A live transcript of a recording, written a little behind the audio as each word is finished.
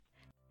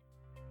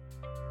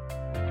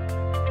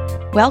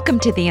Welcome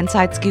to the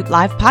Inside Scoop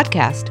Live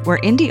podcast, where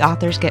indie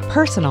authors get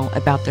personal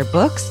about their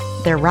books,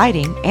 their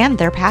writing, and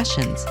their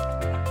passions.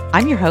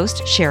 I'm your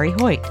host, Sherry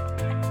Hoyt.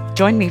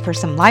 Join me for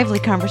some lively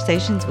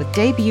conversations with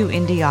debut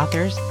indie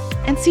authors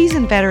and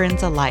seasoned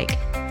veterans alike.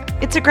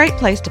 It's a great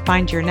place to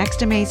find your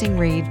next amazing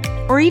read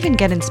or even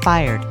get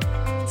inspired.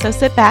 So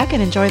sit back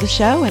and enjoy the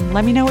show and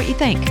let me know what you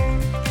think.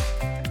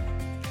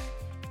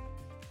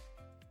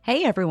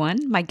 Hey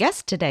everyone, my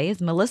guest today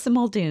is Melissa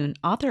Muldoon,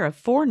 author of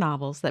 4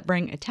 novels that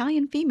bring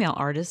Italian female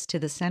artists to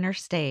the center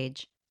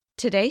stage.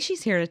 Today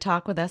she's here to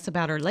talk with us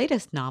about her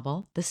latest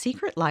novel, The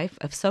Secret Life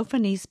of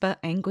Sofonisba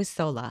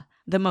Anguissola,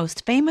 the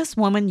most famous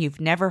woman you've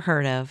never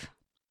heard of.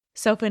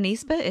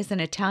 Sofonisba is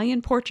an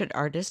Italian portrait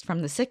artist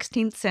from the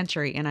 16th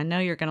century, and I know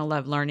you're going to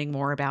love learning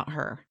more about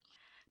her.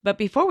 But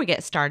before we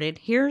get started,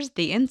 here's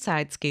the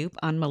inside scoop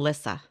on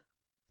Melissa.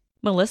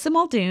 Melissa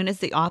Muldoon is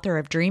the author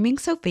of Dreaming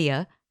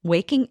Sophia,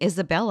 Waking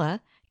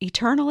Isabella,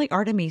 Eternally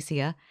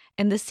Artemisia,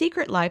 and The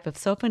Secret Life of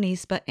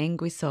Sofonisba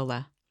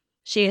Anguissola.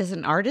 She is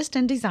an artist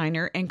and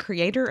designer and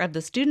creator of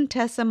the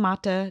Studentessa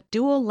Matta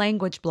dual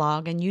language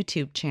blog and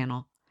YouTube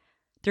channel.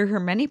 Through her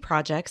many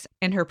projects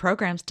and her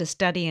programs to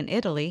study in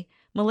Italy,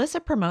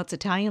 Melissa promotes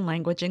Italian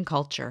language and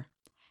culture.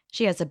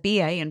 She has a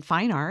BA in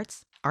Fine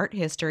Arts, Art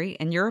History,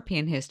 and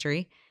European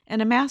History,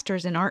 and a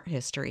Master's in Art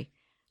History.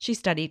 She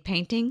studied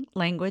painting,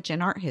 language,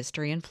 and art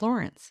history in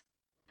Florence.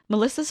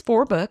 Melissa's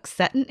 4 books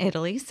set in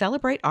Italy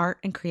celebrate art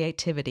and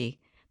creativity.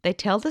 They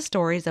tell the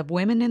stories of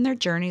women in their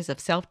journeys of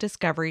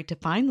self-discovery to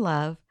find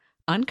love,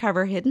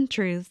 uncover hidden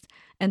truths,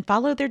 and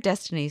follow their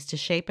destinies to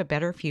shape a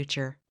better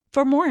future.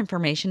 For more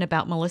information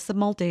about Melissa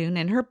Muldoon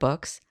and her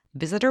books,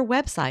 visit her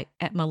website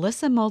at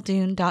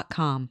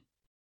melissamuldoon.com.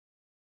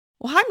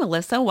 Well, hi,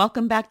 Melissa.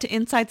 Welcome back to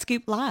Inside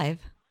Scoop Live.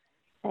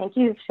 Thank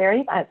you,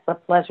 Sherry. It's a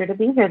pleasure to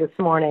be here this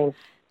morning.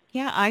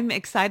 Yeah, I'm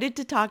excited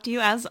to talk to you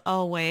as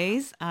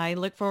always. I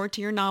look forward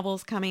to your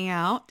novels coming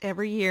out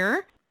every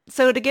year.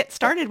 So to get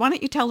started, why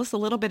don't you tell us a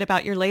little bit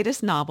about your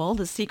latest novel,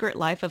 The Secret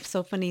Life of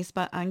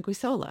Sofonisba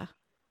Anguissola?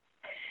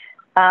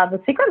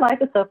 The Secret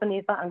Life of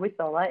Sofonisba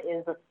Anguissola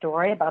is a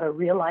story about a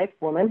real-life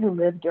woman who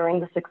lived during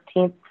the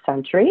 16th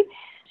century.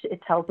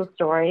 It tells the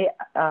story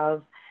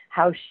of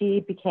how she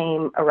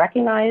became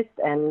recognized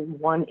and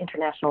won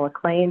international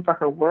acclaim for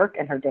her work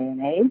and her day and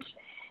age.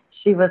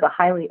 She was a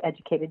highly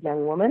educated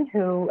young woman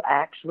who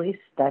actually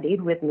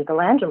studied with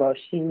Michelangelo.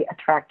 She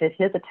attracted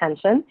his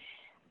attention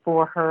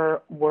for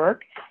her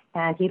work,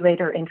 and he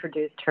later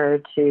introduced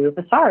her to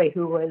Vasari,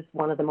 who was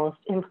one of the most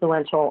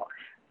influential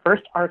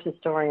first art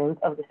historians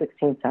of the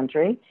 16th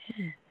century.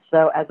 Mm-hmm.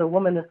 So as a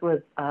woman, this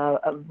was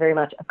very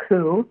much a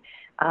coup.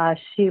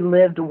 She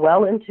lived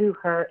well into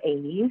her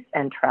 80s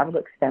and traveled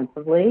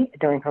extensively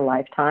during her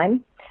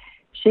lifetime.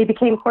 She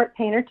became court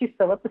painter to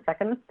Philip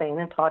II of Spain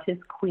and taught his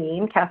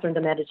queen, Catherine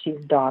de'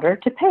 Medici's daughter,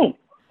 to paint.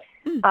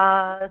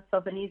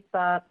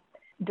 Sofonisba,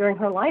 during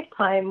her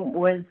lifetime,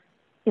 was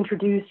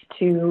introduced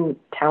to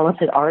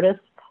talented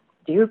artists,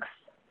 dukes,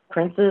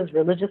 princes,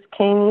 religious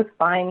kings,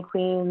 fine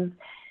queens.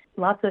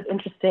 Lots of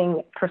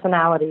interesting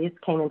personalities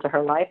came into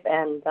her life.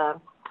 And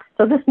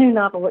so this new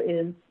novel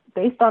is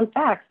based on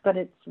facts, but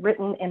it's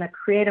written in a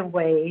creative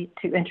way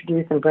to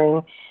introduce and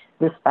bring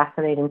this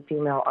fascinating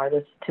female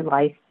artist to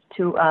life,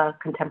 to a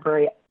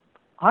contemporary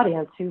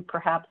audience who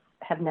perhaps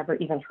have never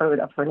even heard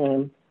of her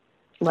name,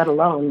 let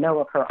alone know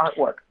of her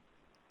artwork.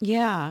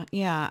 Yeah.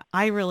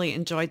 I really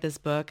enjoyed this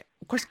book.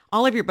 Of course,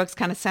 all of your books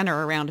kind of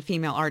center around a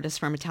female artist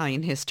from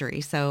Italian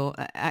history, so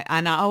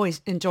I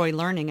always enjoy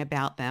learning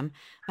about them.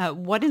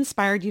 What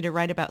inspired you to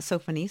write about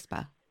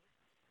Sofonisba?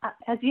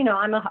 As you know,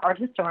 I'm an art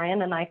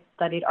historian, and I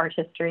studied art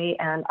history,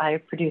 and I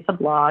produce a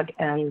blog,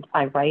 and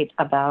I write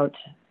about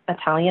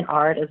Italian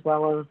art as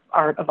well as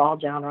art of all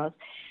genres.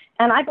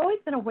 And I've always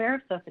been aware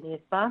of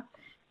Sofonisba,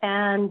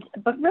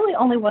 but really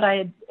only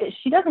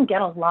she doesn't get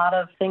a lot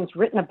of things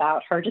written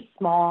about her, just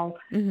small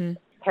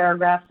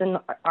paragraphs in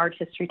art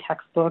history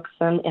textbooks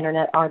and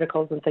internet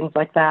articles and things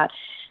like that.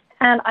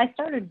 And I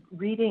started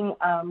reading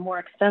a more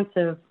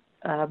extensive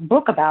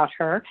book about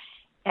her,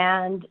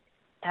 and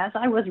as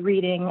I was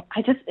reading,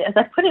 as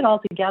I put it all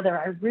together,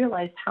 I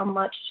realized how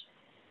much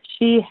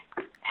she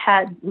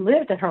had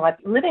lived in her life.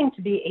 Living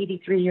to be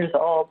 83 years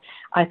old,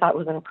 I thought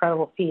was an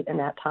incredible feat in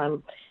that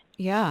time.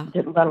 Yeah.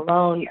 Let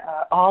alone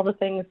all the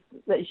things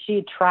that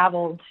she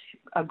traveled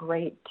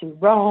to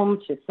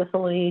Rome, to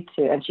Sicily,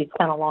 and she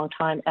spent a long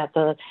time at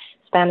the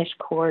Spanish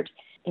court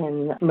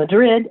in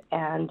Madrid.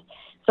 And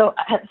so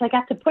as I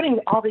got to putting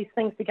all these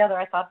things together,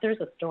 I thought there's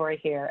a story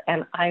here.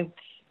 And I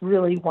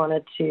really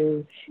wanted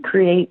to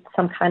create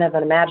some kind of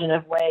an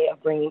imaginative way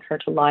of bringing her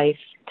to life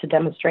to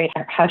demonstrate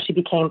how she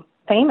became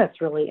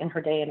famous really in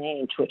her day and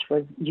age, which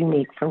was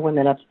unique for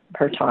women of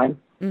her time.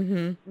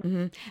 And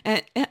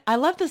I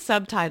love the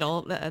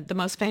subtitle, The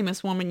Most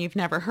Famous Woman You've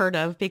Never Heard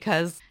of,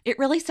 because it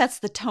really sets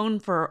the tone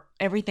for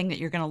everything that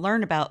you're going to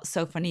learn about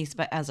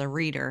Sofonisba as a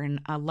reader,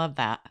 and I love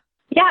that.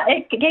 Yeah,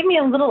 it gave me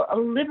a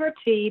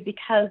liberty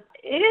because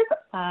it is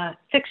a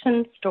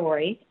fiction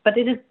story, but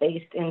it is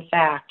based in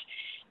fact.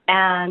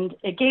 And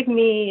it gave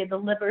me the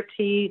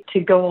liberty to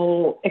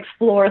go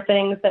explore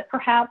things that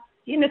perhaps,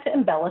 to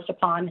embellish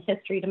upon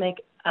history to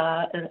make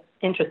an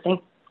interesting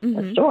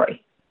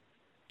story.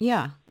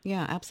 Yeah,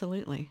 yeah,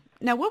 absolutely.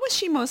 Now, what was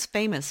she most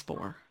famous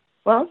for?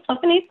 Well,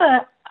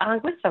 Sofonisba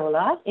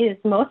Anguissola is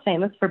most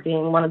famous for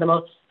being one of the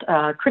most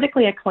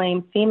critically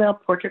acclaimed female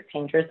portrait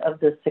painters of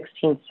the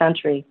 16th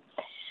century.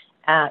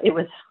 It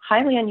was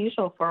highly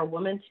unusual for a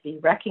woman to be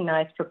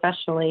recognized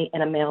professionally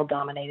in a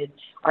male-dominated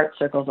art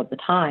circles of the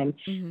time.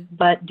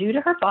 But due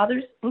to her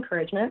father's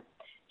encouragement,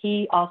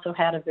 he also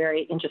had a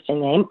very interesting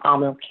name,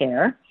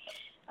 Amilcare.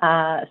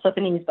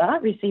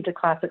 Sofonisba received a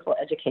classical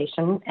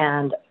education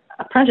and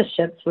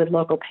apprenticeships with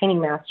local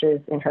painting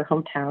masters in her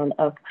hometown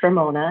of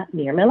Cremona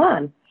near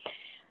Milan.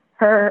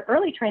 Her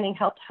early training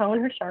helped hone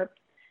her sharp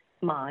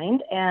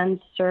mind and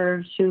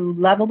served to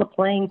level the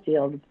playing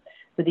field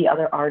with the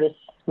other artists,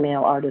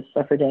 male artists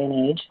of her day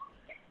and age.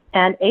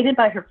 And aided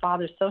by her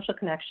father's social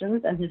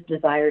connections and his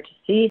desire to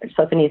see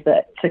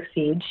Sofonisba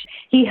succeed,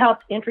 he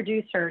helped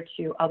introduce her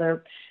to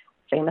other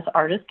famous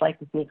artists like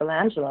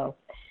Michelangelo.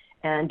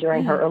 And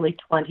during her early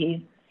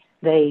 20s,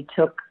 they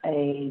took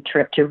a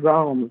trip to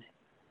Rome.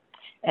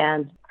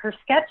 And her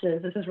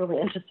sketches, this is really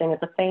interesting,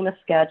 it's a famous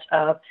sketch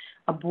of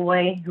a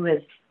boy who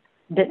is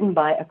bitten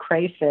by a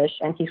crayfish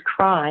and he's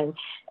crying.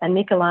 And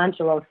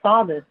Michelangelo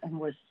saw this and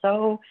was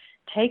so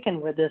taken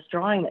with this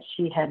drawing that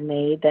she had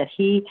made that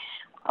he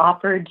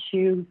offered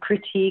to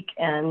critique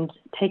and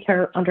take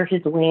her under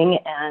his wing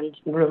and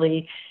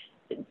really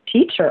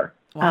teach her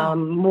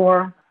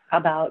more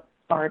about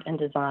art and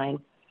design.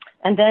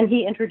 And then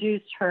he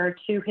introduced her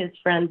to his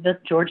friend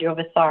Giorgio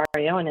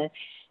Vasari. And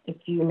if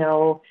you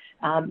know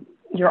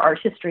your art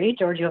history,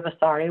 Giorgio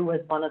Vasari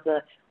was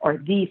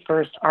the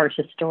first art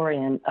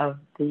historian of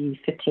the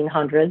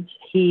 1500s.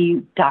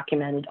 He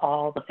documented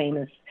all the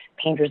famous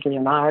painters,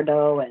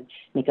 Leonardo and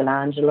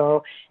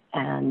Michelangelo.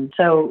 And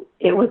so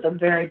it was a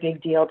very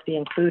big deal to be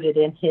included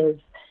in his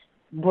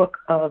book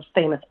of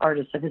famous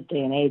artists of his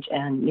day and age.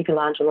 And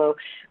Michelangelo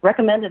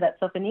recommended that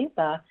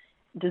Sofonisba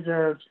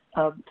deserved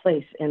a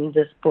place in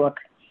this book.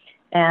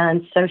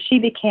 And so she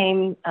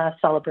became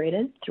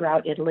celebrated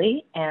throughout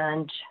Italy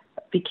and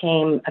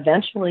became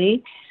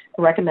eventually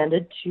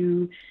recommended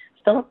to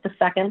Philip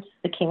II,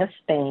 the King of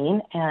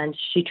Spain, and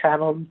she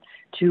traveled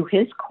to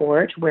his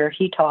court where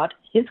he taught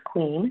his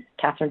queen,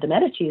 Catherine de'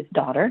 Medici's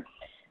daughter,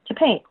 to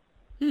paint.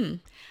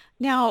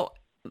 Now,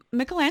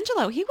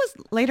 Michelangelo, he was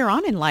later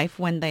on in life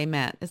when they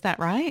met. Is that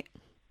right?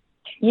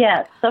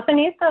 Yes.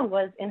 Sofonisba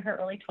was in her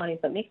early 20s,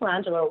 but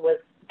Michelangelo was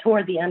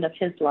toward the end of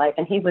his life,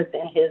 and he was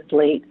in his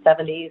late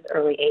 70s,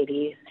 early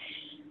 80s.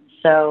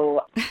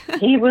 So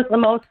he was the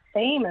most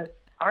famous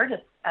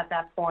artist at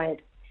that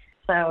point.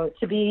 So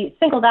to be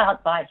singled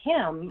out by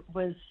him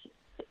was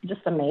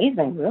just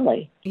amazing,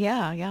 really.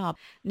 Yeah, yeah.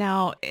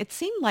 Now, it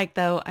seemed like,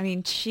 though, I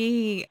mean,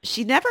 she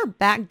never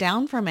backed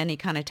down from any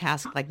kind of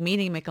task, like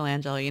meeting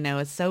Michelangelo,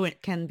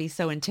 it can be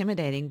so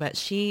intimidating, but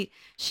she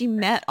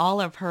met all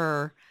of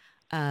her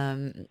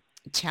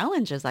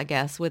challenges, I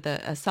guess, with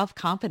a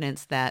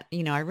self-confidence that,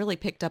 I really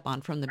picked up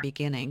on from the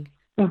beginning.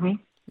 Mm-hmm.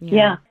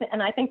 Yeah.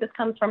 And I think this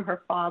comes from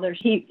her father.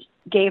 He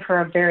gave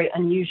her a very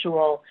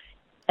unusual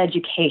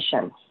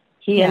education.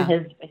 He and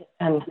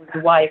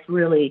his wife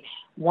really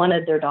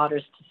wanted their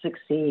daughters to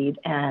succeed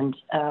and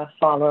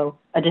follow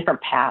a different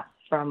path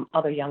from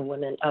other young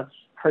women of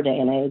her day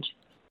and age.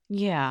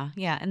 Yeah,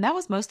 yeah. And that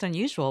was most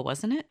unusual,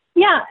 wasn't it?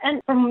 Yeah,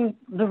 and from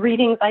the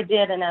readings I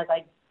did and as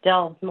I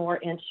delved more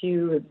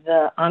into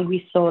the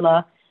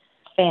Anguissola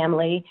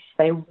family,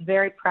 they were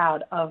very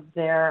proud of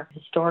their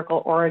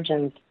historical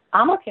origins.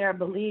 Amilcare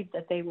believed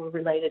that they were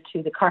related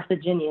to the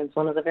Carthaginians,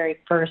 one of the very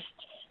first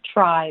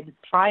tribes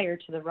prior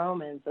to the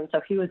Romans. And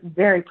so he was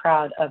very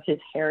proud of his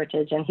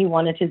heritage, and he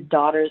wanted his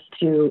daughters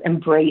to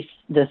embrace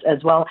this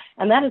as well.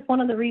 And that is one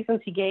of the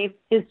reasons he gave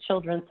his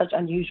children such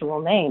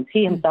unusual names.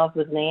 He himself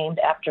was named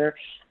after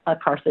a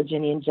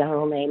Carthaginian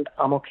general named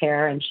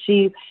Amilcare, and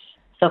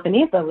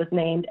Sofonisba was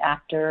named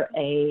after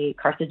a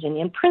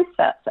Carthaginian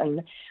princess.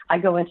 And I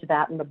go into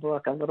that in the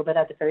book a little bit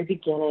at the very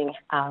beginning,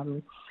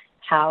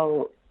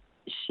 how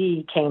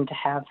she came to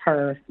have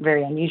her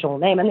very unusual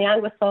name. And the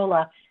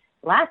Anguissola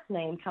last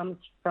name comes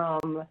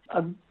from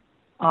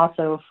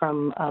also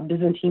from a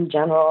Byzantine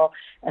general.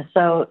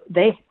 So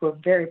they were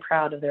very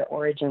proud of their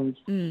origins.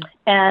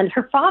 And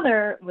her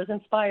father was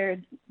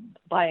inspired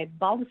by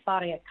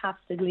Baldassare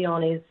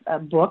Castiglione's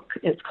book.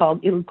 It's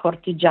called Il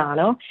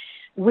Cortigiano,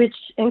 which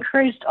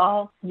encouraged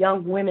all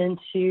young women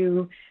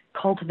to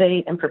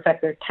cultivate and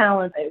perfect their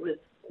talent. It was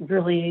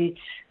really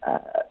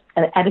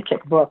an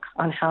etiquette book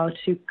on how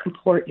to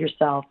comport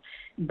yourself,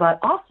 but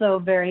also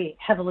very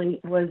heavily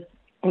was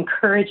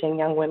encouraging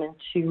young women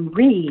to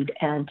read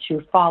and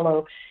to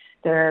follow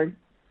their,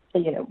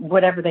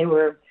 whatever they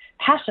were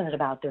passionate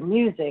about, their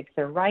music,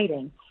 their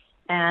writing.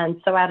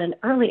 And so at an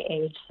early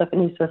age,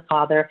 Sofonisba's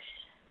father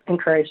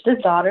encouraged his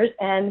daughters,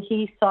 and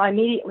he saw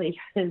immediately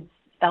his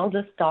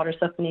eldest daughter,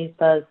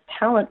 Sofonisba's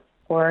talent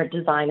for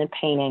design and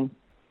painting.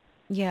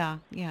 Yeah,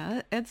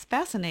 it's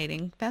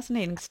fascinating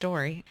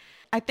story.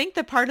 I think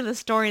the part of the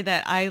story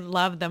that I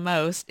love the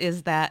most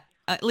is that,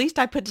 at least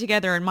I put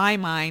together in my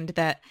mind,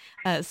 that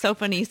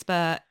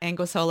Sofonisba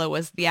Anguissola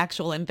was the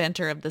actual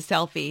inventor of the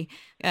selfie,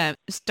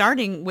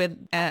 starting with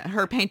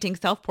her painting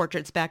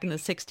self-portraits back in the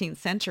 16th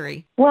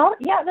century. Well,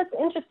 yeah, that's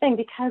interesting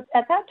because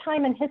at that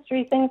time in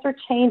history, things were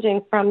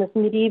changing from this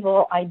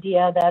medieval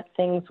idea that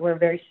things were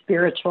very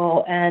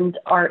spiritual and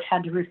art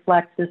had to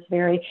reflect this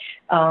very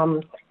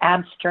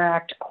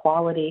abstract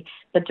quality.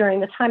 But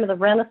during the time of the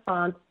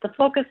Renaissance, the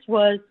focus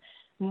was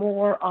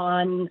more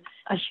on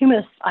a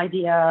humanist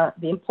idea,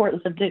 the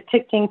importance of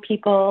depicting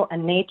people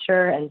and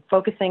nature and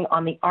focusing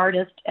on the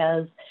artist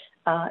as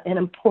an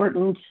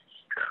important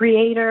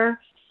creator.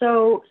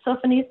 So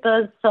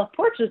Sofonisba's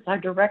self-portraits are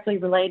directly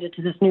related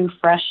to this new,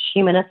 fresh,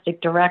 humanistic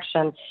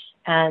direction.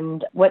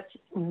 And what's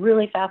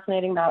really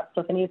fascinating about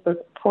Sofonisba's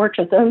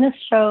portraits, and this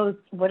shows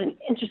what an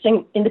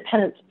interesting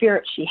independent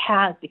spirit she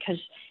has, because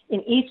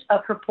in each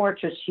of her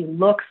portraits, she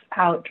looks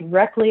out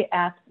directly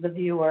at the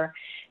viewer,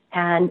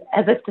 and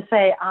as if to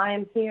say,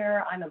 I'm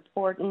here, I'm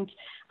important.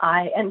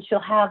 And she'll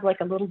have like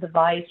a little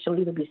device. She'll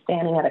either be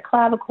standing at a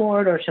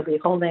clavichord or she'll be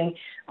holding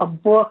a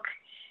book.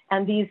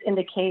 And these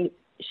indicate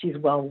she's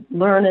well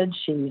learned,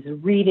 she's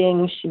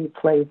reading, she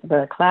plays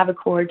the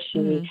clavichord,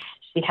 she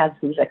has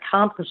these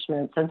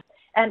accomplishments.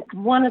 And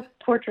one of the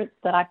portraits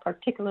that I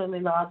particularly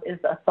love is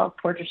a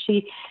self-portrait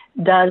she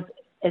does.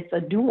 It's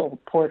a dual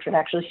portrait,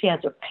 actually. She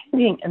has a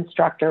painting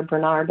instructor,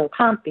 Bernardo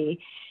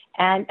Campi.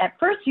 And at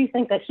first you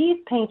think that he's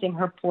painting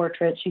her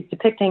portrait, she's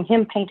depicting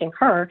him painting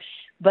her,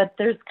 but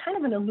there's kind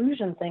of an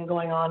illusion thing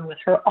going on with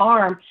her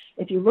arm.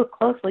 If you look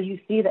closely,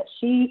 you see that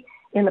she,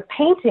 in the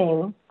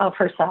painting of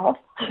herself,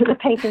 the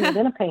painting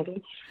within a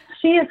painting,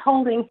 she is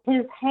holding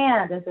his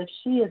hand as if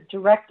she is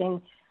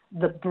directing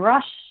the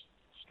brush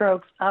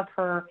strokes of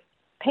her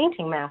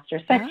painting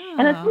master. So,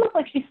 and it's almost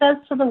like she says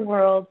to the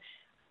world,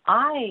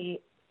 I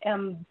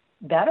am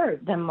better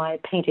than my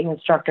painting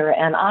instructor,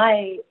 and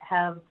I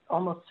have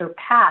almost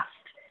surpassed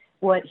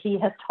what he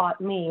has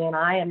taught me, and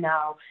I am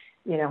now,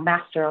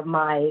 master of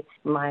my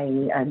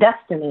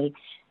destiny.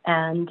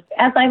 And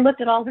as I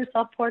looked at all her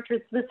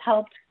self-portraits, this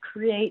helped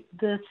create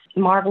this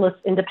marvelous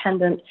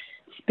independent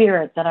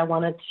spirit that I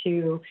wanted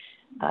to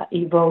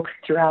evoke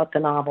throughout the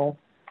novel.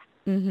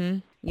 Mm-hmm.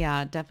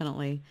 Yeah,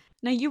 definitely.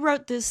 Now, you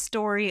wrote this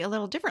story a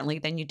little differently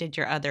than you did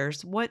your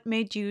others. What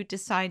made you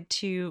decide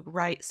to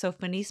write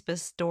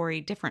Sofonisba's story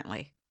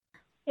differently?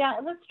 Yeah,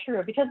 that's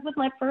true. Because with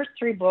my first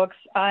three books,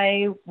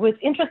 I was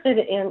interested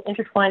in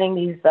intertwining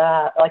these,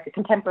 like a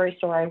contemporary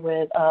story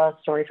with a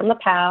story from the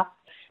past.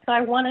 So I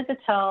wanted to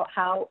tell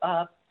how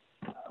a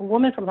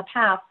woman from the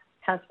past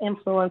has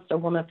influenced a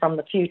woman from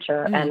the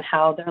future and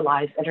how their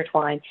lives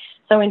intertwine.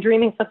 So in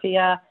Dreaming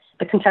Sophia,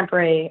 the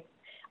contemporary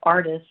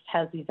artist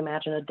has these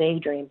imaginative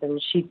daydreams, and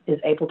she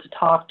is able to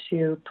talk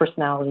to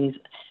personalities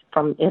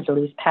from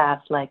Italy's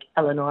past, like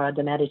Eleonora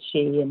de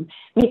Medici and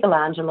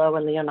Michelangelo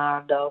and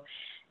Leonardo.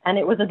 And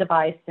it was a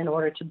device in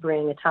order to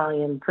bring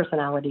Italian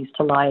personalities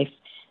to life.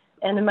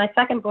 And in my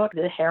second book,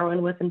 the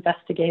heroine was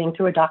investigating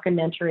through a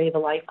documentary the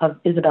life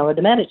of Isabella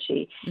de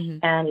Medici.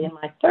 And in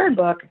my third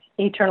book,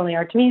 Eternally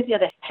Artemisia,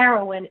 the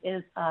heroine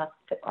is an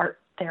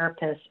art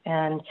therapist,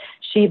 and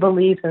she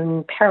believes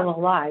in parallel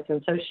lives.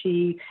 And so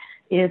she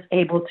is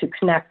able to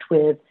connect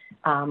with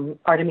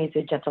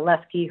Artemisia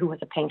Gentileschi, who was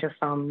a painter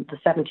from the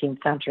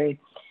 17th century.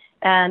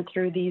 And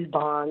through these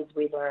bonds,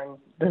 we learn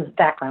the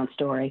background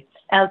story,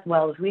 as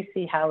well as we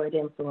see how it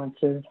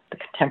influences the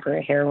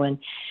contemporary heroine.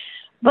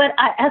 But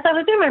as I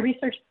was doing my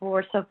research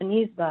for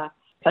Sofonisba,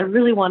 I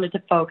really wanted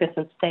to focus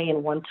and stay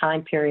in one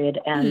time period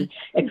and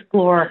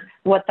explore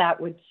what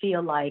that would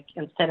feel like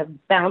instead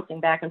of bouncing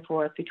back and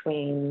forth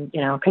between,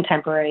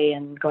 contemporary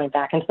and going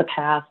back into the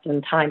past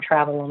and time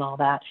travel and all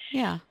that.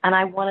 Yeah. And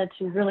I wanted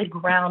to really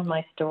ground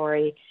my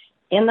story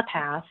in the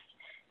past.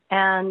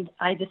 And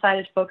I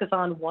decided to focus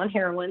on one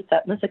heroine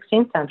set in the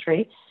 16th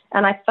century.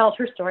 And I felt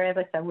her story, as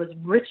I said, was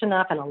rich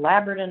enough and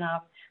elaborate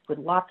enough with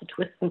lots of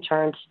twists and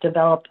turns to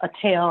develop a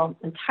tale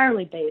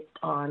entirely based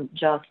on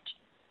just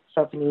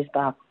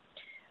Sofonisba.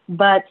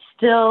 But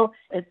still,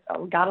 it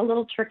got a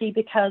little tricky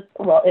because,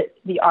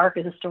 the arc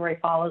of the story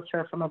follows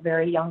her from a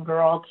very young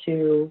girl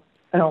to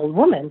an old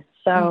woman.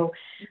 So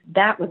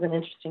that was an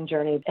interesting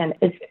journey, and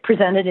it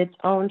presented its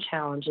own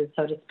challenges,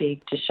 so to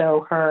speak, to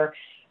show her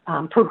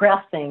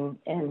progressing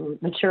in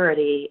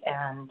maturity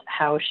and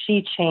how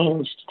she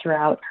changed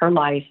throughout her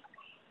life.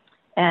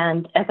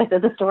 And as I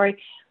said, the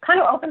story kind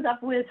of opens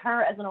up with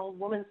her as an old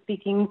woman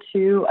speaking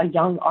to a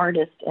young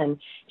artist, and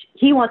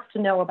he wants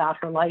to know about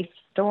her life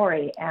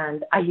story,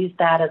 and I used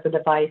that as a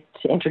device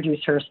to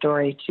introduce her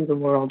story to the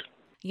world.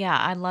 Yeah,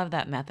 I love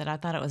that method. I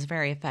thought it was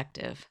very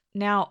effective.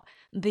 Now,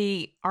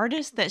 the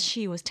artist that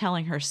she was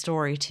telling her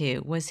story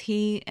to, was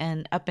he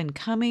an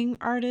up-and-coming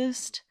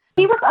artist?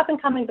 He was up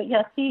and coming, but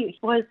yes, he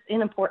was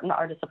an important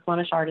artist, a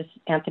Flemish artist,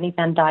 Anthony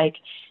van Dyck,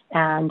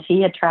 and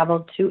he had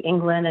traveled to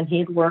England and he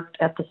had worked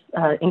at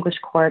the English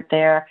court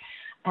there.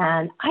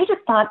 And I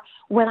just thought,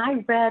 when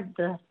I read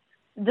the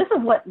this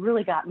is what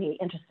really got me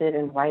interested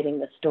in writing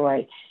this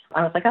story.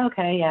 I was like,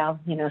 okay, yeah,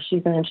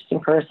 she's an interesting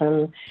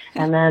person.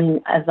 And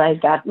then as I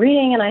got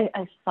reading and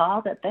I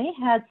saw that they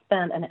had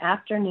spent an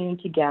afternoon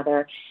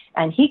together,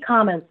 and he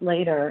comments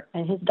later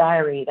in his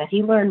diary that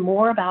he learned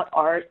more about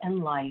art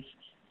and life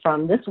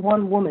from this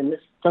one woman,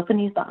 this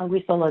Sophonisba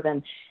Anguissola,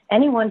 than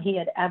anyone he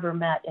had ever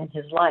met in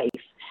his life.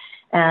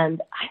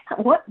 And I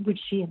thought, what would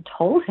she have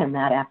told him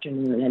that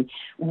afternoon? And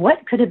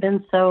what could have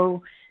been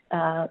so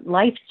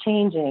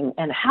life-changing,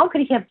 and how could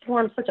he have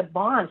formed such a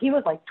bond? He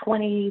was like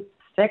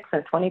 26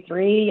 or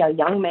 23, a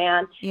young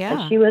man,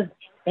 and she was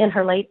in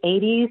her late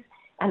 80s.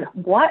 And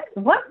what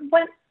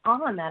went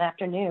on that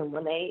afternoon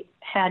when they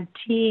had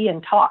tea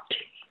and talked?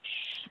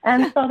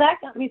 And so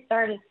that got me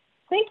started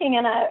thinking,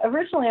 and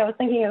originally I was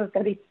thinking it was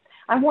going to be,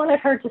 I wanted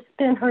her to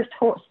spin her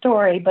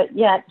story, but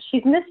yet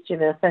she's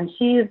mischievous, and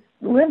she's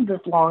lived this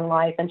long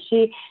life, and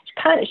she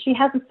has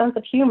a sense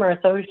of humor,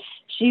 so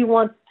she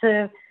wants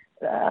to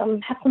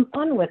have some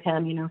fun with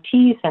him,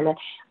 tease him. And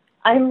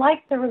I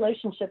like the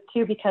relationship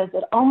too, because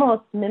it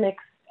almost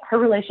mimics her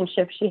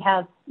relationship she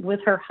has with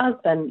her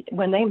husband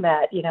when they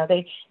met.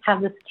 They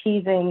have this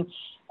teasing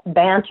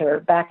banter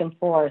back and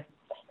forth.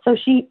 So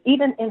she,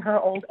 even in her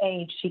old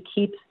age, she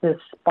keeps this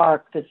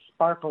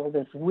sparkle,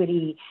 this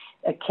witty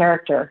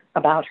character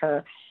about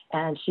her,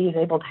 and she's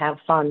able to have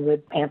fun with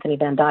Anthony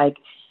Van Dyke.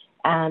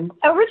 And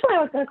originally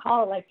I was going to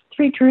call it like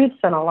Three Truths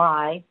and a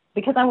Lie,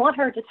 because I want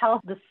her to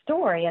tell the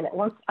story, and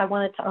I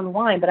want it to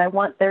unwind, but I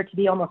want there to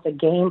be almost a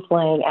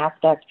game-playing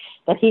aspect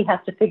that he has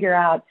to figure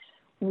out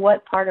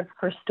what part of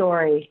her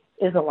story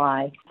is a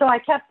lie. So I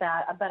kept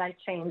that, but I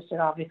changed it,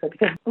 obviously,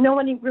 because no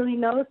one really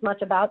knows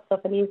much about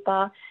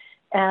Sophonisba,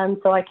 and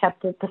so I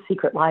kept it The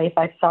Secret Life.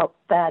 I felt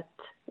that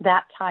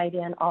tied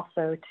in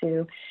also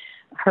to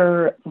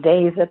her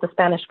days at the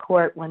Spanish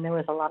court when there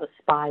was a lot of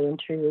spy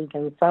intrigue,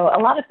 and so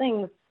a lot of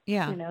things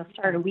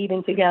started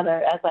weaving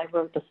together as I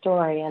wrote the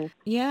story. And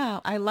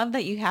I love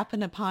that you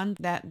happened upon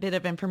that bit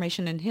of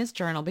information in his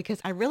journal,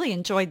 because I really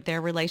enjoyed their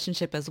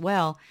relationship as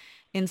well,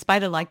 in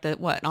spite of like the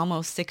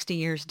almost 60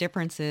 years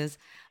differences.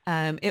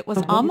 It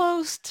was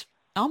almost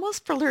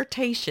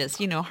flirtatious,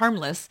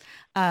 harmless,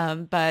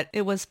 but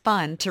it was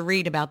fun to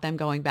read about them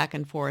going back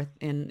and forth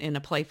in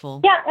a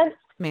playful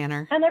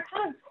manner. And they're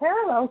kind of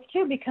parallels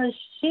too, because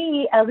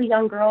she, as a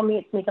young girl,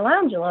 meets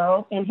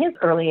Michelangelo in his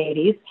early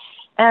 80s.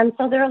 And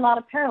so there are a lot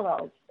of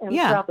parallels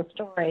throughout the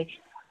story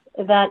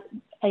that,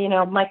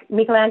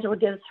 Michelangelo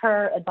gives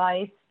her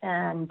advice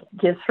and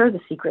gives her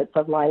the secrets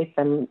of life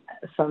and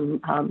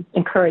some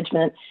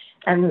encouragement.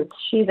 And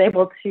she's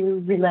able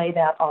to relay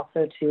that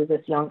also to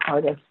this young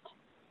artist.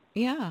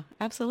 Yeah,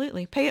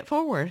 absolutely. Pay it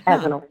forward.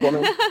 As an old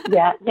woman.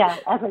 As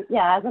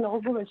an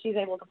old woman, she's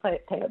able to pay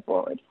it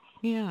forward.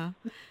 Yeah.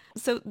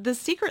 So The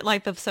Secret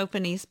Life of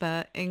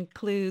Sophonisba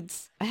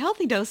includes a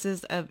healthy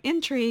doses of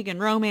intrigue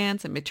and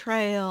romance and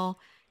betrayal.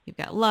 You've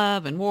got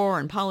love and war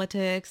and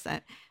politics.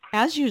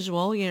 As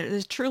usual,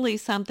 there's truly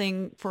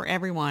something for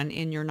everyone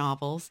in your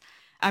novels.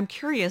 I'm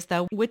curious,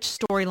 though, which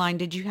storyline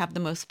did you have the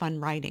most fun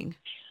writing?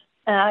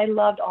 I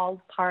loved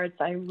all parts.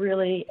 I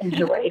really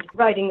enjoyed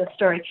writing the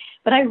story.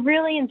 But I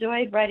really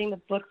enjoyed writing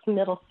the book's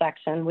middle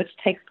section, which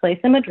takes place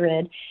in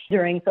Madrid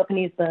during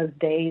Sophonisba's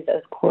days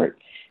as court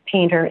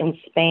painter in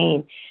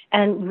Spain.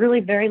 And really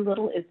very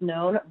little is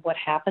known of what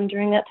happened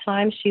during that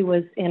time. She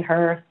was in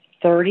her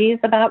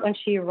 30s about when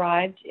she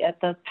arrived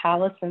at the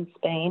palace in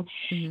Spain,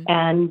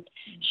 and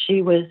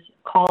she was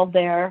called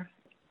there.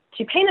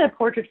 She painted a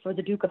portrait for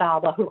the Duke of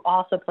Alba, who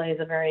also plays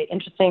a very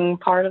interesting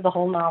part of the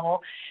whole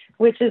novel,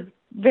 which is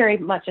very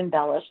much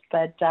embellished.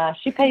 But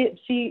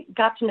she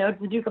got to know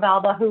the Duke of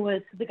Alba, who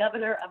was the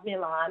governor of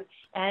Milan,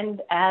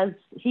 and as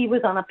he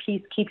was on a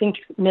peacekeeping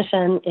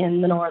mission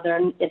in the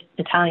northern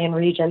Italian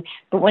region.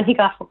 But when he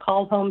got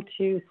called home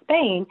to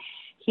Spain,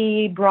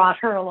 he brought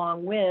her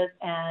along with,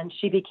 and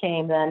she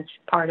became then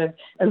part of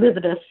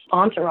Elizabeth's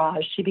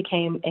entourage. She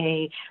became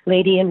a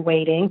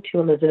lady-in-waiting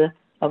to Elizabeth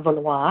of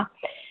Valois,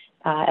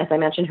 as I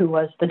mentioned, who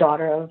was the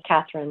daughter of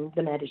Catherine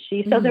de'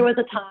 Medici. So there was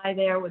a tie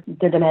there with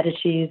the de'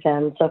 Medicis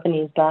and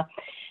Sophonisba.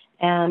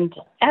 And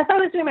as I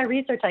was doing my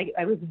research,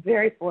 I was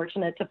very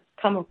fortunate to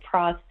come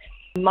across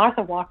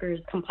Martha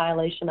Walker's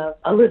compilation of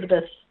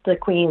Elizabeth the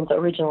Queen's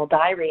original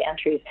diary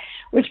entries,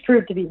 which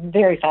proved to be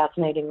very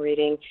fascinating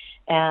reading.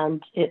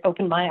 And it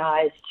opened my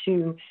eyes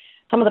to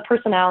some of the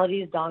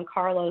personalities. Don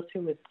Carlos,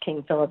 who was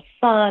King Philip's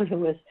son, who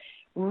was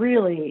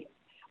really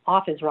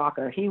off his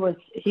rocker. He was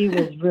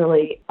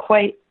really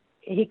quite,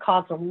 he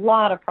caused a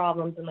lot of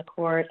problems in the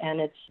court,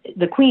 and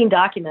the Queen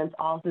documents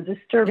all the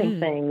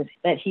disturbing things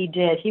that he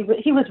did. He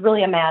was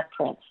really a mad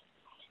prince.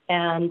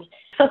 And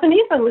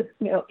Sophonisba was,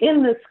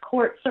 in this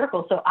court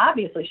circle, so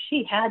obviously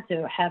she had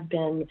to have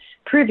been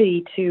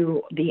privy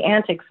to the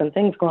antics and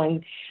things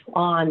going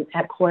on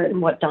at court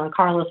and what Don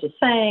Carlos was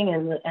saying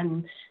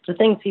and the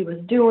things he was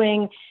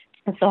doing.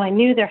 And so I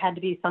knew there had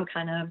to be some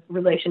kind of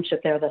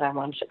relationship there that I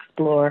wanted to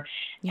explore.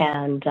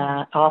 Yeah. And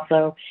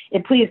also,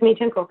 it pleased me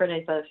to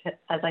incorporate, as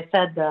I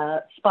said,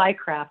 the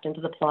spycraft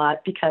into the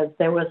plot, because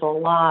there was a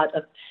lot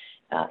of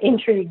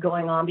intrigue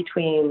going on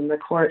between the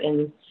court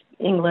in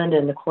England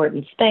and the court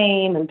in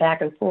Spain, and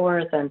back and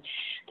forth, and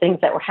things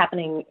that were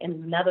happening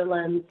in the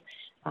Netherlands,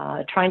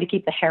 trying to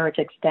keep the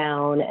heretics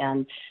down.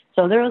 And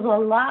so there was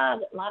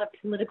a lot of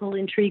political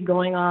intrigue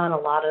going on, a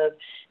lot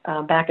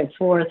of back and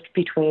forth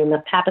between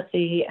the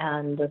papacy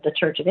and the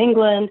Church of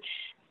England.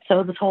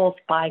 So this whole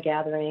spy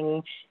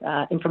gathering,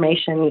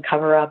 information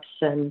cover-ups,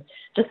 and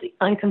just the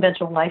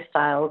unconventional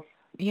lifestyles,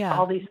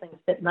 all these things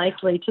fit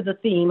nicely to the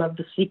theme of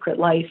the secret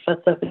life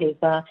of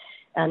Sophonisba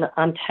and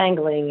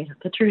untangling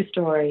the true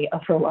story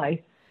of her life.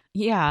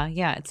 Yeah.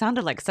 It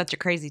sounded like such a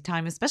crazy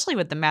time, especially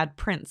with the Mad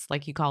Prince,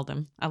 like you called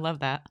him. I love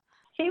that.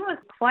 He was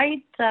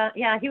quite,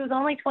 he was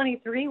only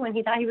 23 when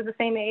he died. He was the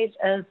same age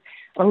as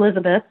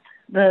Elizabeth,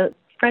 the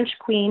French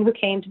queen who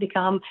came to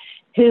become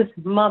his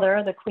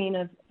mother, the Queen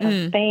of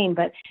Spain.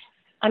 But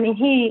I mean,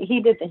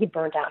 he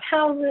burned down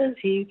houses.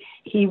 He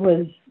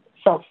was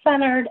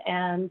self-centered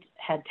and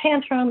had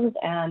tantrums,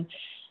 and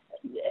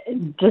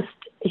just,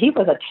 he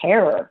was a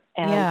terror,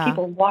 and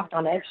people walked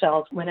on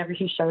eggshells whenever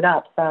he showed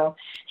up. So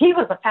he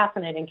was a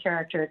fascinating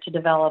character to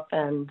develop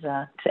and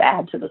to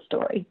add to the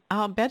story.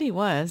 I'll bet he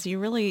was. You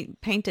really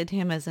painted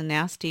him as a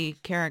nasty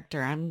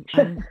character.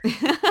 But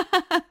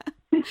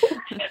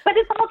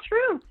it's all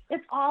true.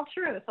 It's all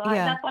true. So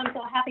that's why I'm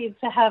so happy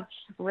to have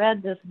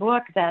read this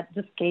book that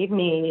just gave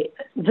me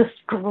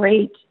just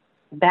great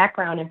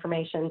background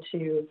information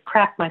to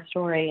craft my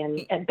story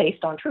and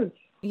based on truth.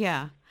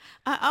 Yeah.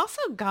 I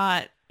also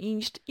got,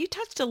 you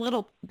touched a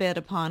little bit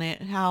upon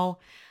it, how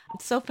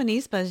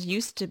Sophonisba is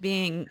used to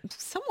being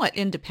somewhat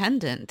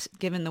independent,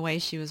 given the way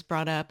she was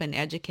brought up and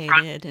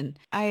educated. And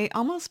I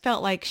almost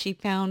felt like she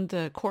found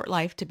the court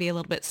life to be a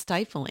little bit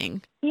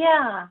stifling.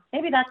 Yeah,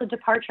 maybe that's a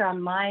departure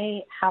on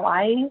how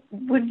I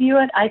would view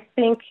it. I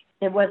think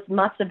it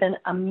must have been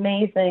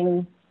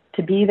amazing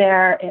to be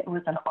there. It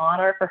was an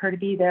honor for her to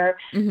be there.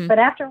 Mm-hmm. But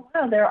after a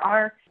while, there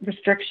are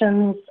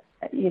restrictions.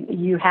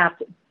 You have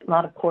a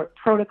lot of court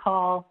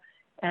protocol.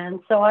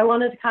 And so I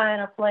wanted to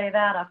kind of play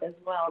that up as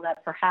well,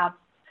 that perhaps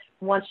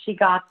once she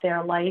got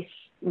there, life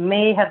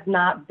may have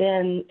not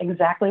been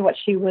exactly what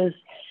she was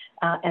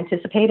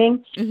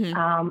anticipating.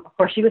 Mm-hmm. Of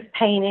course, she was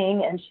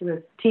painting and she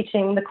was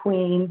teaching the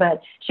queen,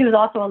 but she was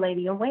also a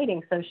lady in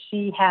waiting. So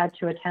she had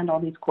to attend all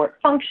these court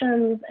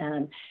functions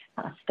and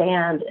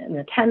stand in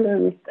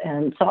attendance.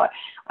 And so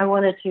I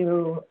wanted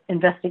to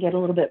investigate a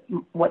little bit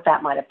what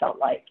that might have felt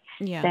like,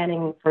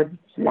 standing for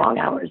long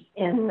hours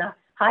in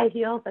high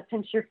heels that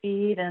pinch your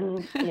feet.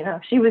 And,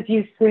 she was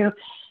used to,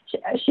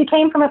 she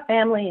came from a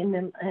family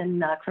in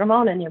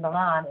Cremona near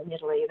Milan in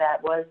Italy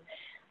that was,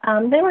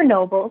 they were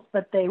nobles,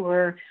 but they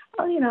were,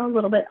 a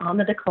little bit on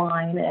the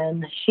decline.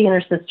 And she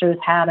and her sisters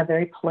had a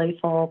very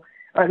playful,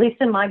 or at least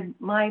in my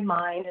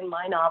mind, in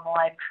my novel,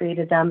 I've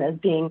created them as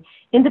being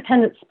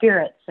independent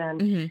spirits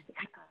and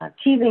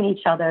teasing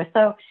each other.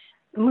 So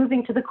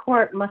moving to the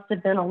court must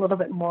have been a little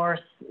bit more,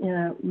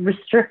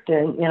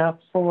 restricted,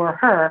 for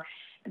her,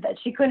 that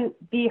she couldn't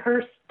be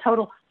her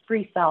total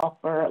free self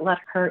or let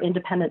her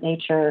independent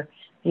nature,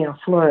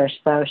 flourish.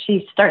 So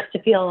she starts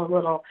to feel a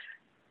little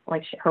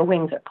like her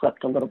wings are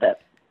clipped a little bit.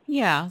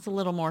 Yeah, it's a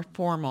little more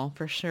formal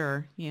for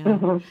sure. Yeah.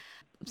 Mm-hmm.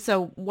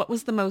 So what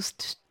was the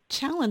most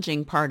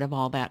challenging part of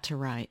all that to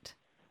write?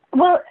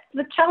 Well,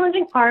 the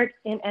challenging part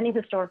in any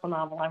historical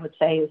novel, I would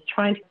say, is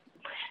trying to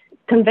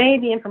convey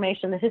the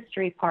information, the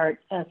history part,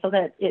 so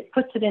that it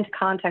puts it into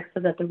context so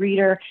that the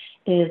reader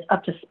is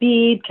up to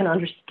speed, can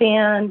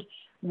understand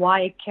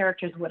why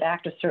characters would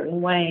act a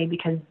certain way,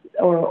 because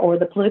or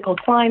the political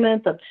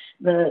climate,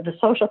 the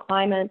social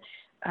climate,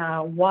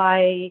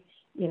 why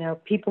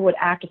people would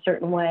act a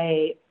certain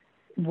way,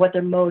 what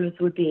their motives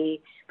would be.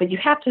 But you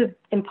have to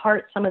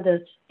impart some of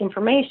this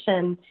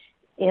information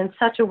in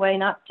such a way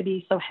not to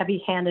be so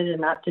heavy-handed and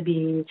not to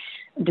be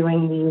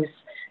doing these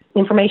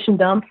information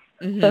dumps,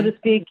 so to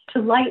speak,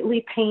 to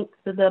lightly paint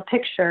the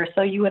picture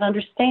so you would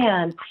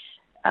understand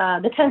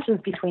the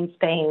tensions between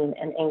Spain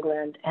and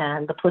England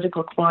and the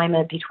political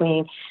climate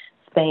between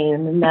Spain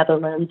and the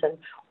Netherlands, and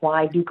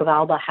why Duke of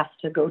Alba has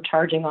to go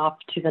charging off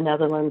to the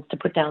Netherlands to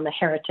put down the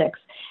heretics.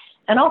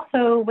 And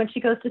also when she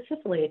goes to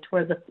Sicily,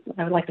 toward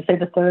I would like to say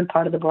the third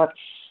part of the book.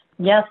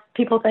 Yes,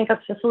 people think of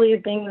Sicily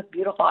as being this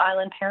beautiful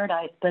island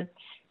paradise, but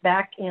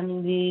back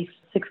in the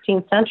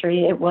 16th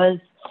century, it was,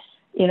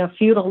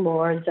 feudal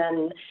lords,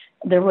 and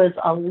there was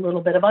a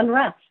little bit of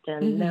unrest,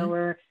 and there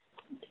were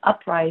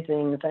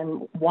uprisings,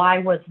 and why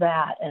was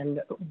that,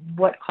 and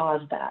what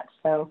caused that?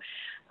 So,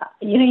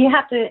 you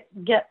have to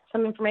get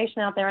some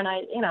information out there, and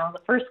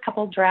the first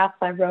couple drafts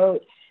I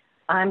wrote,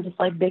 I'm just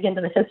like big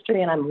into the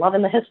history, and I'm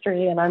loving the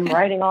history, and I'm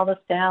writing all this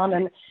down,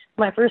 and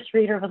my first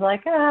reader was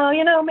like,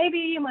 oh, maybe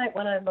you might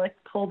want to like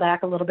pull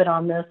back a little bit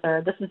on this,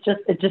 or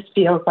it just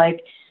feels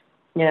like,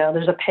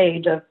 there's a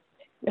page of,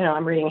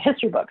 I'm reading a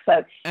history book.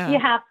 So you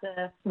have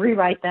to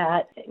rewrite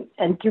that,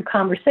 and through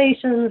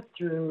conversations,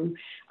 through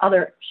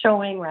other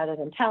showing rather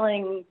than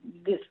telling,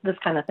 this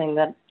kind of thing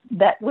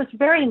that was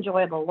very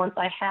enjoyable once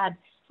I had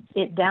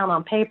it down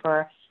on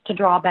paper, to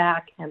draw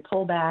back and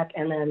pull back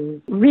and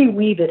then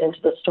reweave it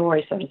into the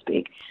story, so to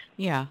speak.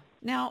 Yeah.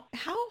 Now,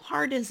 how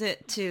hard is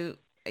it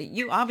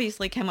you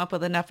obviously came up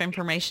with enough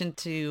information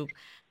to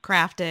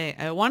craft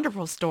a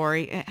wonderful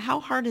story. How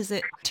hard is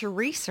it to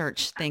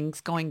research things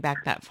going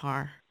back that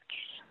far?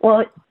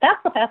 Well,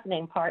 that's the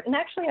fascinating part. And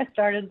actually, I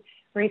started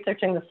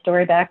researching the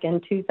story back in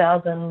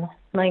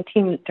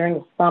 2019 during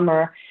the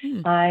summer.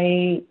 Hmm.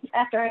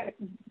 After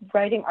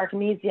writing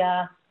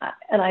Artemisia,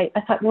 and I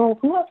thought, well,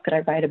 who else could I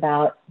write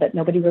about that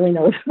nobody really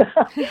knows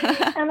about?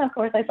 And of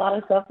course, I thought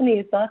of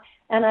Sophonisba.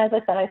 And as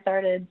I said, I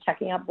started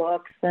checking out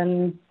books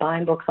and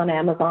buying books on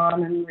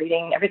Amazon and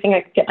reading everything I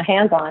could get my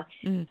hands on.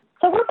 Mm.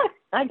 So once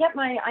I get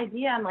my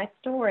idea and my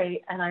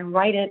story and I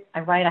write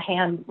a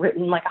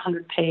handwritten, like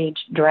 100-page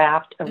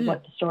draft of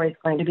what the story is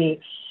going to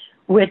be,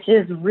 which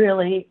is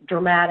really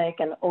dramatic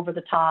and over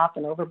the top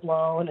and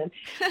overblown. And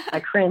I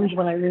cringe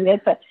when I read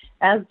it. But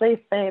as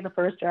they say, the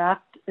first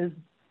draft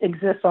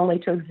exists only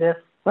to exist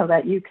so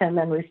that you can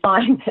then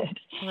refine it.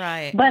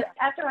 Right. But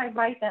after I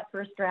write that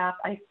first draft,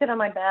 I sit on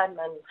my bed and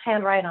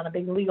handwrite on a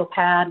big legal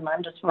pad, and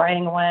I'm just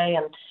writing away.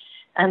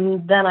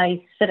 And then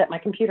I sit at my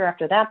computer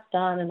after that's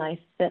done, and I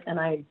sit and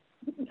I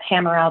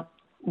hammer out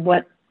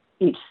what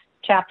each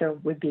chapter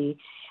would be.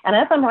 And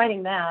as I'm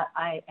writing that,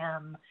 I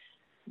am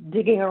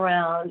digging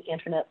around the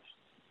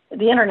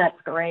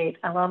internet's great.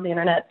 I love the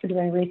internet for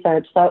doing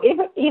research. So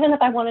even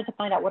if I wanted to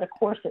find out what a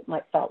corset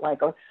might felt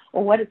like, or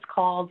what it's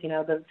called,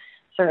 the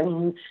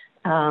certain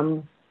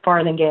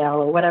farthingale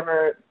or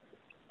whatever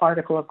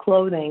article of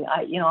clothing,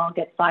 I'll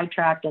get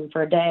sidetracked, and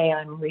for a day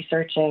I'm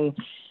researching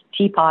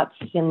teapots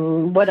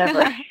and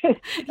whatever.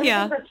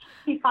 Yeah.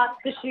 Teapots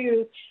to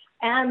shoes.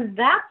 And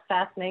that's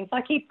fascinating. So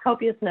I keep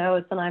copious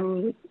notes, and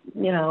I'm,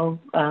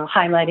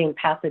 highlighting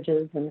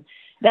passages, and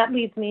that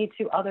leads me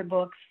to other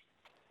books,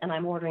 and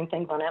I'm ordering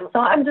things on Amazon. So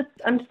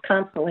I'm just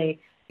constantly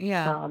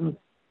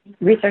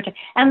researching.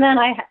 And then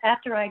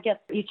after I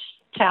get each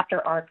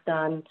chapter arc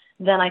done,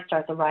 then I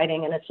start the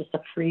writing, and it's just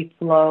a free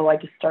flow. I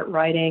just start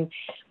writing.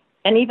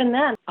 And even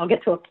then, I'll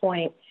get to a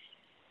point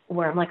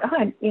where I'm like,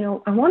 I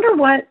wonder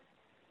what,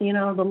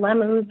 the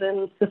lemons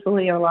in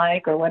Sicily are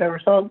like, or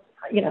whatever. So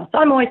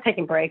I'm always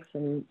taking breaks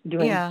and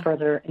doing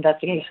further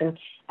investigation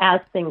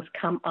as things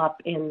come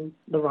up in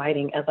the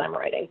writing as I'm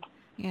writing.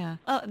 Yeah.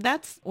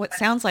 That's what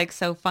sounds like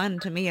so fun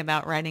to me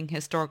about writing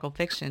historical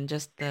fiction,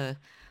 just the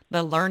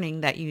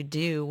learning that you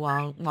do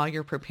while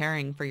you're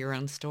preparing for your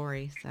own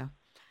story. So,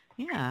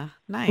 yeah,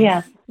 nice.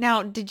 Yeah.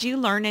 Now, did you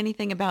learn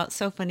anything about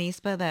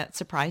Sophonisba that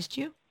surprised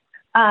you?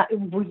 I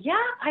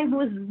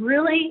was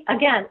really,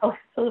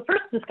 so the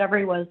first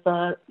discovery was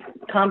the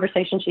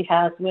conversation she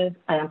has with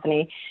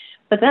Anthony.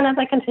 But then as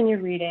I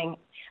continued reading,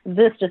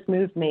 this just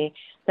moved me,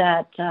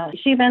 that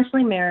she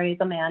eventually marries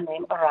a man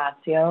named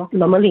Orazio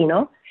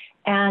Lomolino,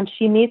 and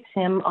she meets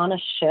him on a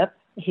ship.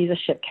 He's a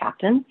ship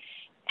captain.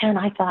 And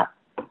I thought,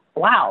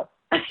 wow,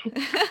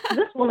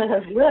 this woman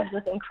has lived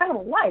this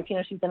incredible life.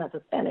 She's been at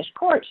the Spanish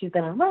court. She's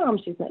been in Rome.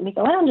 She's met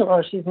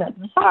Michelangelo. She's met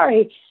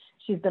Vasari.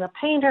 She's been a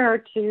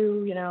painter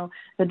to,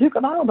 the Duke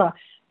of Alba.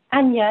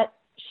 And yet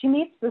she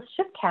meets this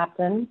ship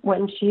captain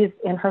when she's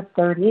in her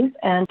 30s,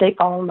 and they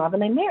fall in love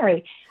and they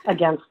marry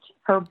against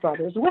her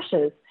brother's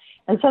wishes.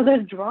 And so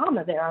there's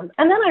drama there. And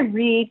then I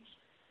read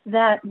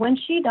that when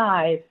she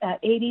dies at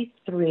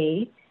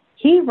 83,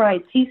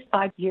 he's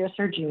 5 years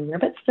her junior,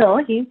 but still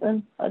he's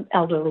an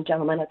elderly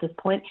gentleman at this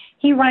point.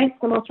 He writes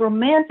the most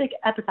romantic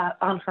epitaph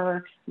on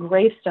her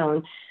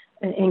gravestone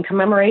in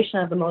commemoration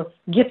of the most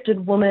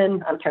gifted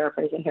woman, I'm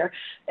paraphrasing here,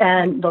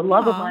 and the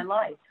love of my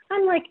life.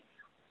 I'm like,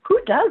 who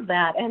does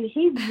that? And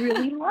he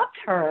really loved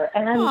her.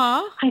 And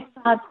I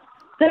thought,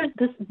 there's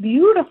this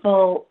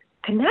beautiful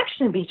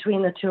connection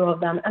between the two of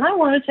them. And I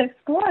wanted to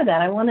explore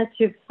that. I wanted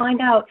to find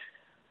out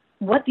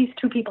what these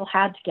two people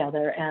had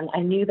together. And I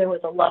knew there was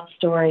a love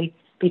story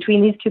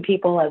between these two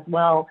people as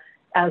well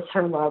as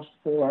her love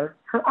for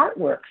her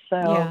artwork.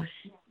 So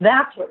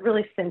that's what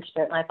really cinched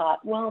it. And I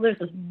thought, well, there's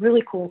this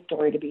really cool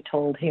story to be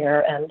told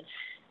here. And,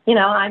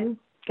 I'm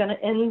going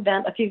to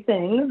invent a few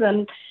things.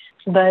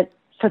 But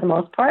for the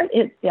most part,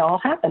 it all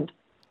happened.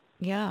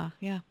 Yeah.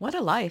 Yeah. What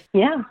a life.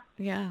 Yeah.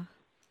 Yeah.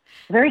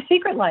 Very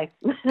secret life.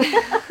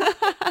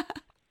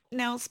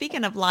 Now,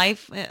 speaking of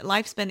life,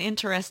 life's been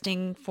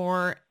interesting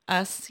for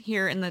us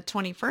here in the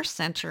 21st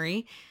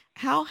century.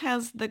 How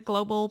has the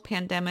global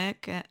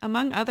pandemic,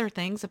 among other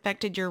things,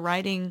 affected your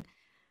writing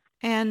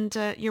and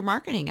your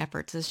marketing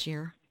efforts this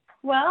year?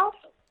 Well,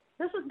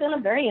 this has been a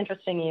very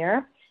interesting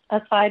year,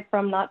 aside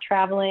from not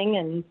traveling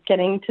and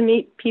getting to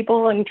meet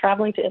people and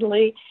traveling to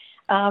Italy.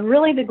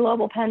 Really, the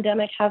global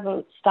pandemic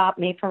hasn't stopped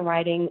me from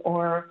writing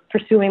or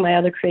pursuing my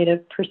other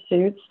creative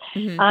pursuits.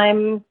 Mm-hmm.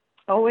 I'm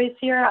always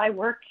here.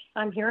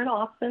 I'm here in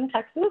Austin,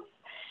 Texas.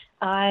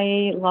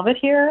 I love it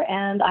here,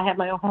 and I have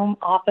my own home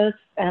office,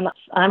 and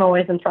I'm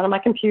always in front of my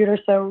computer.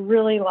 So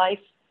really, life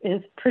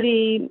is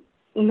pretty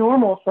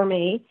normal for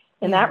me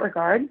in that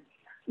regard.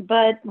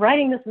 But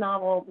writing this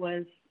novel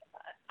I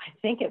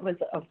think it was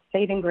a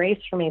saving grace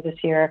for me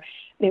this year.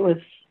 It was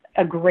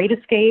a great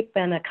escape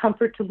and a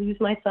comfort to lose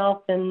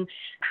myself in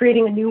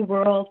creating a new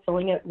world,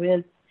 filling it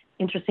with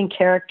interesting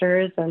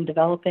characters and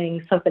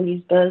developing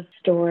Sophonisba's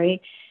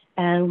story.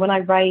 And when I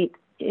write,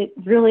 it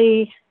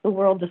really, the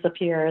world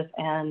disappears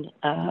and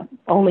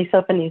only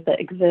Sophanisa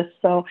exists.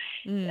 So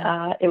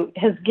it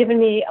has given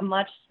me a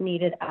much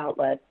needed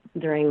outlet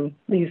during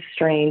these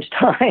strange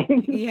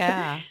times.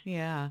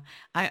 Yeah.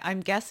 I'm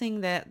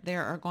guessing that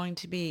there are going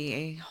to be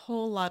a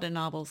whole lot of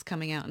novels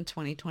coming out in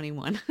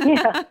 2021.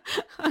 Yeah,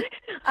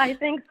 I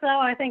think so.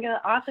 I think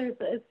authors,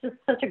 it's just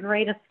such a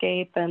great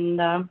escape. And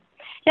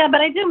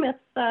but I do miss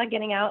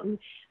getting out, and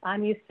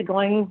I'm used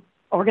to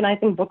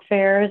organizing book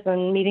fairs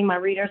and meeting my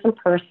readers in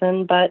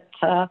person. But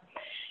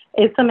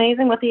it's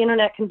amazing what the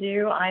internet can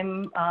do.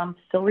 I'm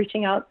still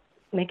reaching out,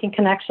 making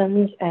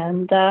connections,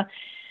 and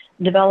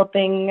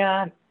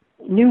developing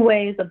new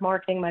ways of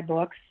marketing my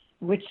books,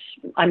 which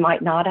I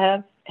might not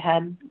have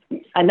had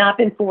I not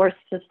been forced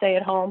to stay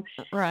at home.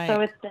 Right.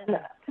 So it's been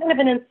kind of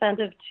an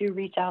incentive to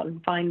reach out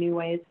and find new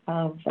ways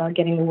of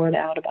getting the word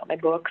out about my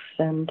books.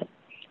 And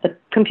the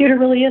computer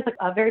really is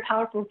a very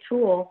powerful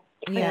tool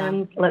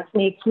and lets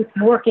me keep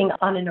working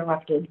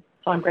uninterrupted.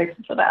 So I'm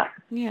grateful for that.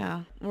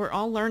 Yeah, we're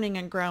all learning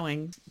and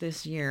growing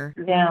this year.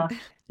 Yeah.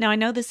 Now, I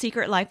know The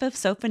Secret Life of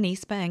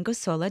Sophonisba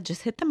Anguissola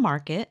just hit the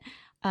market.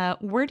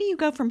 Where do you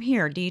go from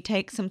here? Do you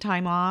take some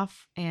time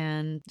off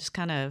and just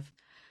kind of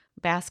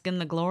bask in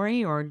the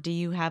glory, or do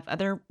you have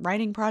other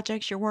writing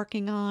projects you're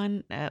working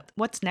on?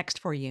 What's next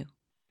for you?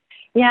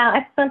 Yeah,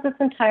 I spent this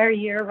entire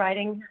year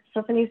writing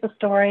Sophonisba's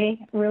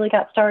story. Really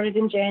got started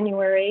in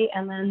January,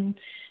 and then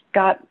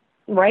got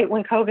right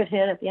when COVID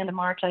hit at the end of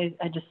March, I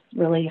just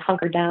really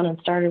hunkered down and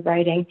started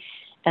writing,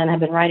 and have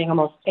been writing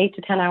almost 8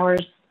 to 10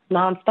 hours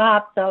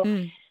nonstop. So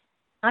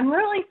I'm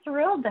really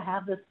thrilled to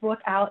have this book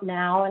out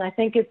now, and I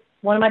think it's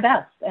one of my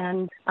best.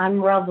 And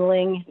I'm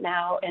reveling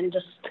now in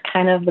just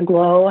kind of the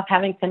glow of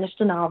having finished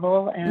a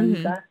novel,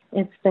 and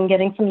it's been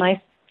getting some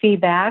nice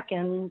feedback,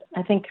 and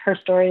I think her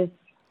story is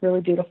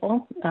really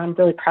beautiful. I'm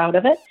really proud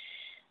of it.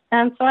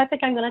 And so I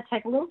think I'm going to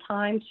take a little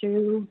time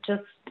to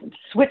just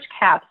switch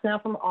caps now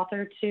from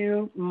author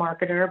to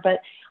marketer. But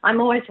I'm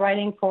always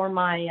writing for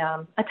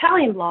my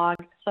Italian blog.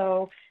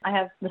 So I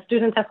have the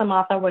Studentessa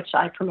Matta, which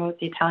I promote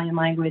the Italian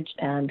language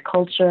and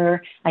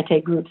culture. I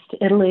take groups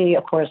to Italy.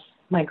 Of course,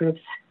 my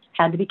groups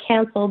had to be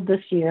canceled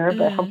this year,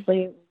 but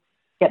hopefully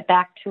get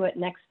back to it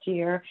next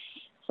year.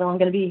 So I'm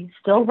going to be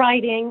still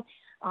writing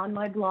on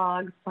my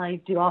blogs. I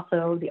do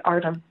also the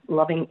Art of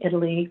Loving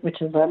Italy,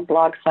 which is a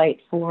blog site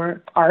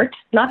for art,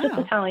 not just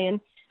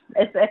Italian.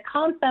 It's a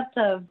concept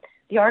of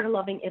the Art of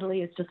Loving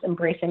Italy is just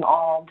embracing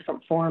all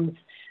different forms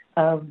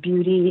of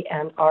beauty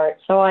and art.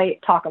 So I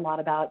talk a lot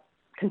about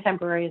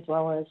contemporary as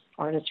well as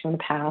artists from the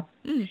past.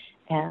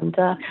 And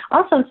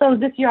also, so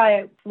this year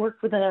I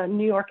worked with a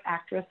New York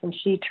actress, and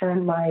she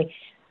turned my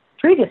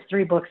previous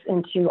 3 books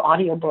into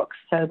audiobooks.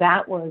 So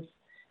that was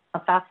a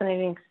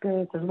fascinating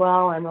experience as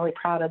well. I'm really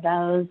proud of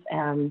those.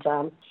 And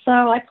so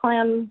I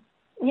plan,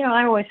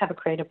 I always have a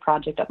creative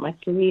project up my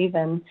sleeve,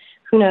 and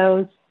who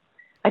knows,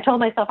 I told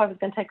myself I was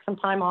going to take some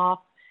time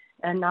off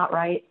and not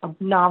write a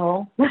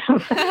novel,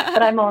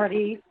 but I'm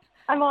already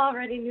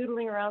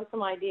noodling around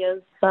some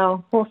ideas.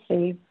 So we'll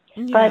see.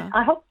 Yeah. But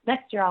I hope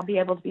next year I'll be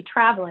able to be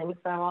traveling.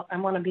 So I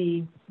want to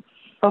be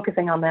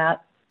focusing on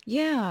that.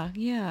 Yeah.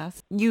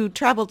 You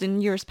traveled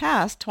in years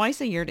past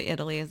twice a year to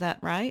Italy, is that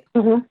right?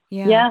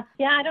 Yeah.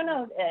 I don't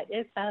know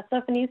if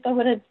Sophonisba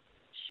would have,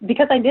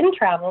 because I didn't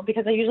travel,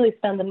 because I usually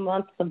spend the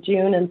months of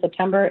June and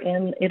September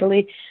in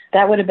Italy,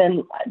 that would have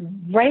been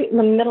right in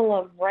the middle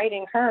of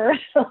writing her.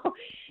 So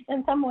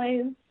in some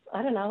ways,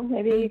 I don't know,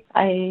 maybe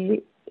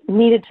I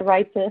needed to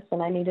write this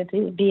and I needed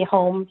to be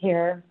home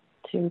here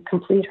to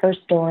complete her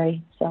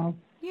story. So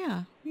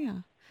yeah.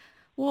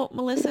 Well,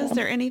 Melissa, is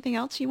there anything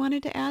else you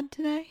wanted to add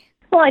today?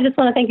 Well, I just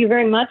want to thank you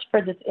very much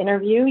for this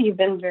interview. You've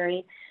been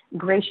very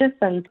gracious,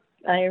 and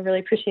I really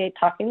appreciate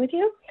talking with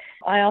you.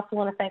 I also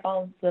want to thank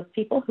all the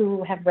people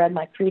who have read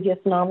my previous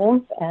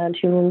novels and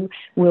who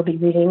will be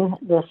reading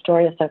the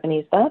story of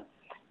Sophonisba.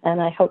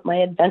 And I hope my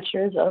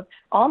adventures of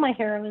all my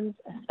heroines,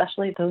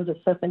 especially those of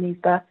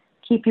Sophonisba,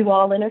 keep you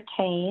all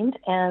entertained.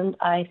 And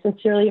I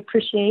sincerely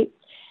appreciate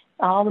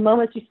all the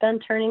moments you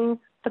spend turning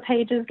the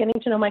pages, getting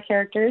to know my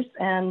characters.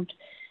 And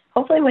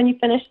hopefully when you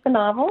finish the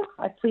novel,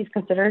 please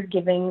consider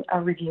giving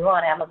a review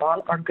on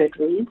Amazon or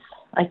Goodreads.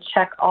 I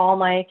check all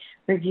my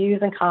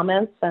reviews and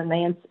comments, and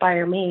they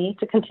inspire me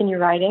to continue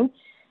writing.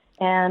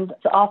 And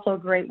it's also a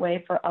great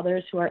way for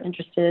others who are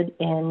interested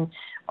in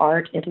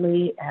art,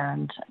 Italy,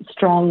 and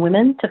strong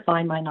women to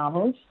find my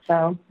novels.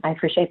 So I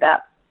appreciate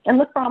that. And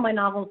look for all my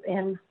novels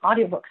in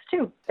audiobooks,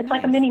 too. It's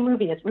like a mini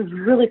movie. It was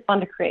really fun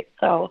to create.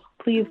 So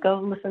please go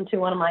listen to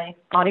one of my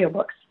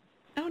audiobooks.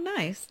 Oh,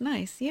 nice.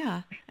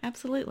 Yeah,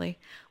 absolutely.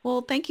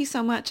 Well, thank you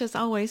so much, as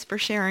always, for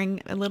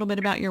sharing a little bit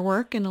about your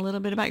work and a little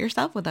bit about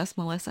yourself with us,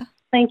 Melissa.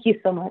 Thank you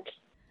so much.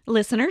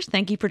 Listeners,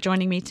 thank you for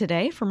joining me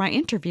today for my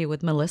interview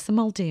with Melissa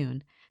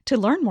Muldoon. To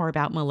learn more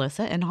about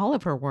Melissa and all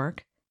of her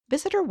work,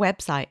 visit her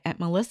website at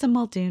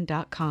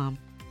melissamuldoon.com.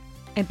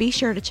 And be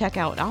sure to check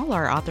out all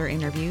our author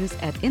interviews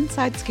at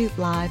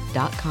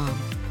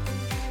InsideScoopLive.com.